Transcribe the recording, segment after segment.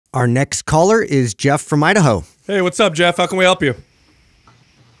Our next caller is Jeff from Idaho. Hey, what's up, Jeff? How can we help you?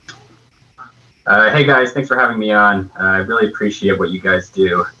 Hey guys, thanks for having me on. I really appreciate what you guys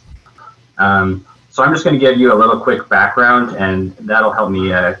do. So I'm just going to give you a little quick background, and that'll help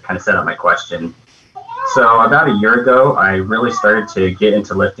me kind of set up my question. So about a year ago, I really started to get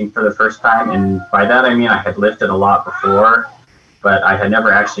into lifting for the first time, and by that I mean I had lifted a lot before, but I had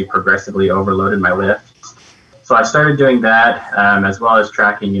never actually progressively overloaded my lifts. So I started doing that, as well as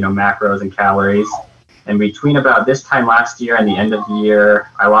tracking, macros and calories. And between about this time last year and the end of the year,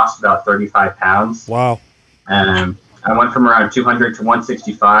 I lost about 35 pounds. Wow. I went from around 200 to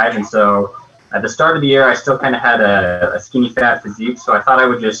 165. And so at the start of the year, I still kind of had a skinny fat physique. So I thought I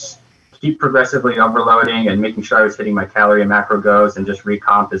would just keep progressively overloading and making sure I was hitting my calorie and macro goals and just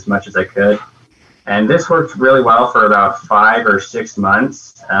recomp as much as I could. And this worked really well for about 5 or 6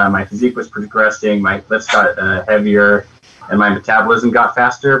 months. My physique was progressing, my lifts got heavier, and my metabolism got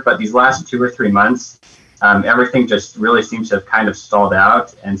faster. But these last 2 or 3 months, everything just really seems to have kind of stalled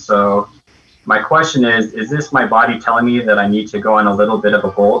out. And so my question is this my body telling me that I need to go on a little bit of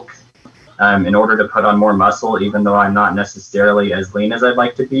a bulk in order to put on more muscle, even though I'm not necessarily as lean as I'd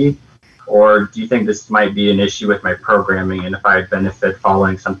like to be? Or do you think this might be an issue with my programming, and if I benefit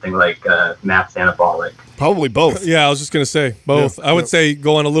following something like MAPS Anabolic? Probably both. Yeah, I was just going to say both. Yeah, I would say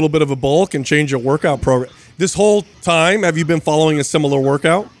go on a little bit of a bulk and change your workout program. This whole time, have you been following a similar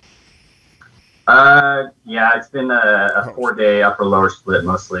workout? Yeah, it's been a 4-day upper-lower split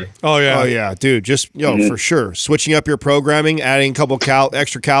mostly. Oh, yeah. Oh, yeah, dude. Just, for sure. Switching up your programming, adding a couple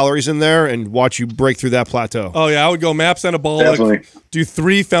extra calories in there, and watch you break through that plateau. Oh, yeah. I would go MAPS Anabolic. Definitely. Do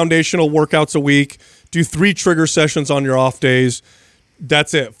 3 foundational workouts a week. Do 3 trigger sessions on your off days.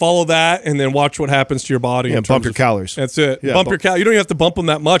 That's it. Follow that, and then watch what happens to your body. Yeah, bump your calories. That's it. Yeah, bump your calories. You don't even have to bump them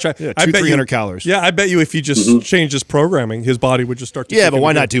that much. I bet 300 calories. Yeah, I bet you if he just changed his programming, his body would just start to. Yeah, but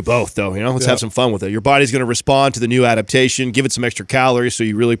why not do both, though? Let's have some fun with it. Your body's going to respond to the new adaptation. Give it some extra calories so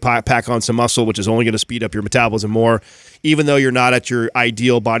you really pack on some muscle, which is only going to speed up your metabolism more. Even though you're not at your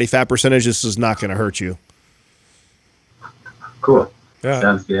ideal body fat percentage, this is not going to hurt you. Cool. Yeah.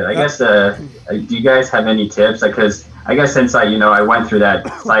 Sounds good. I guess, do you guys have any tips? Because I guess since I went through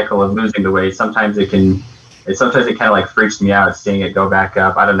that cycle of losing the weight, sometimes it kind of like freaks me out seeing it go back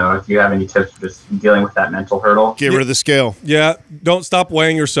up. I don't know if you have any tips for just dealing with that mental hurdle. Get rid of the scale. Yeah, don't stop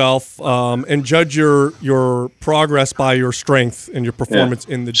weighing yourself, and judge your progress by your strength and your performance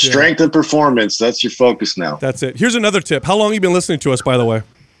in the gym. Strength and performance, that's your focus now. That's it. Here's another tip. How long have you been listening to us, by the way?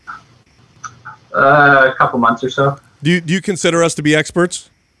 A couple months or so. Do you consider us to be experts?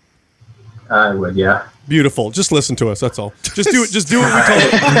 I would, yeah. Beautiful. Just listen to us. That's all. Just do it. Just do what we tell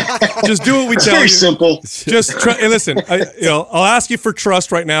you. Just do what we It's tell very you. simple. Just hey, listen. I'll ask you for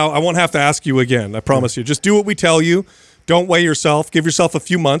trust right now. I won't have to ask you again. I promise you. Just do what we tell you. Don't weigh yourself. Give yourself a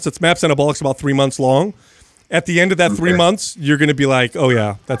few months. It's MAPS Anabolic, about 3 months long. At the end of that 3 months, you're going to be like, oh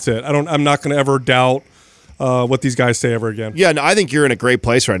yeah, that's it. I'm not going to ever doubt what these guys say ever again. Yeah, no, I think you're in a great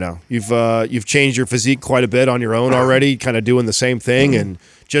place right now. You've changed your physique quite a bit on your own already, kind of doing the same thing and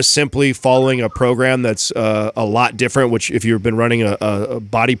just simply following a program that's a lot different, which if you've been running a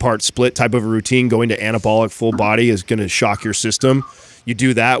body part split type of a routine, going to anabolic full body is going to shock your system. You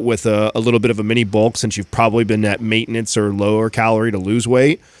do that with a little bit of a mini bulk since you've probably been at maintenance or lower calorie to lose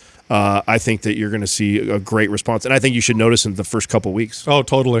weight. I think that you're going to see a great response. And I think you should notice in the first couple weeks. Oh,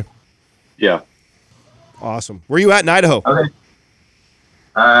 totally. Yeah. Awesome. Where are you at in Idaho? Okay.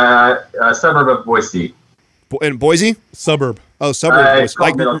 A suburb of Boise. In Boise? Suburb. Oh, suburb of Boise.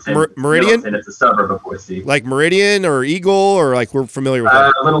 Like Middleton. Meridian? Middleton, it's a suburb of Boise. Like Meridian or Eagle, or like we're familiar with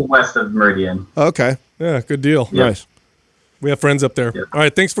that? A little west of Meridian. Okay. Yeah, good deal. Yep. Nice. We have friends up there. Yep. All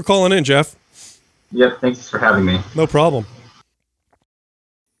right, thanks for calling in, Jeff. Yep, thanks for having me. No problem.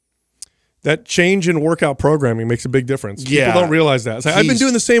 That change in workout programming makes a big difference. Yeah. People don't realize that. It's like, I've been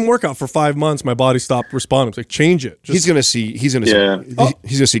doing the same workout for 5 months. My body stopped responding. It's like, change it. He's gonna see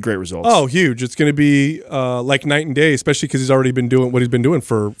great results. Oh, huge. It's gonna be like night and day, especially because he's already been doing what he's been doing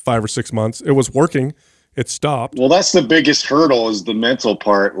for 5 or 6 months. It was working. It stopped. Well, that's the biggest hurdle is the mental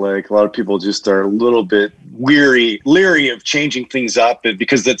part. Like a lot of people just are a little bit leery of changing things up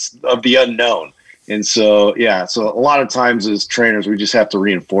because that's of the unknown. And so, yeah, so a lot of times as trainers, we just have to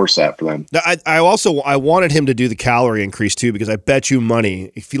reinforce that for them. I wanted him to do the calorie increase too, because I bet you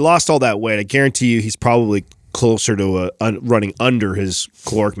money, if he lost all that weight, I guarantee you he's probably closer to running under his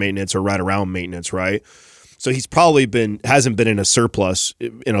caloric maintenance or right around maintenance, right? So he's probably hasn't been in a surplus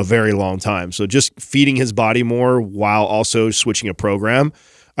in a very long time. So just feeding his body more while also switching a program,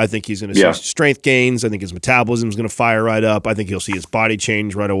 I think he's going to see strength gains. I think his metabolism is going to fire right up. I think he'll see his body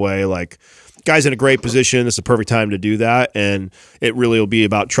change right away. Like, guy's in a great position. It's the perfect time to do that, and it really will be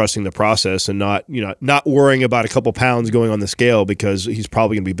about trusting the process and not worrying about a couple pounds going on the scale because he's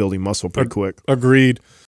probably going to be building muscle pretty quick. Agreed.